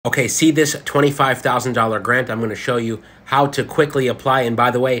Okay, see this $25,000 grant? I'm going to show you how to quickly apply. And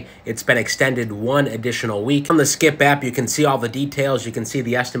by the way, it's been extended one additional week. On the Skip app, you can see all the details. You can see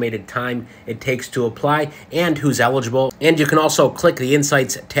the estimated time it takes to apply and who's eligible. And you can also click the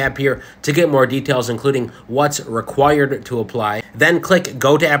Insights tab here to get more details, including what's required to apply. Then click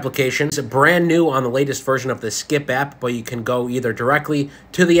Go to Applications. It's brand new on the latest version of the Skip app, but you can go either directly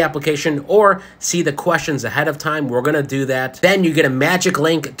to the application or see the questions ahead of time. We're going to do that. Then you get a magic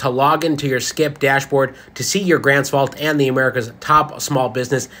link to log into your Skip dashboard to see your grants vault and the America's top small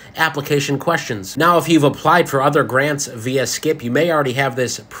business application questions. Now, if you've applied for other grants via Skip, you may already have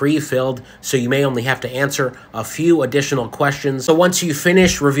this pre-filled, so you may only have to answer a few additional questions. So once you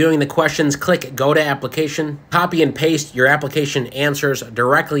finish reviewing the questions, click Go to Application, copy and paste your application answers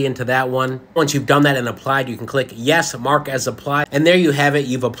directly into that one. Once you've done that and applied, you can click Yes, Mark as Applied, and there you have it.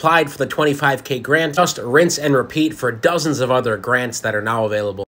 You've applied for the $25K grant. Just rinse and repeat for dozens of other grants that are now available.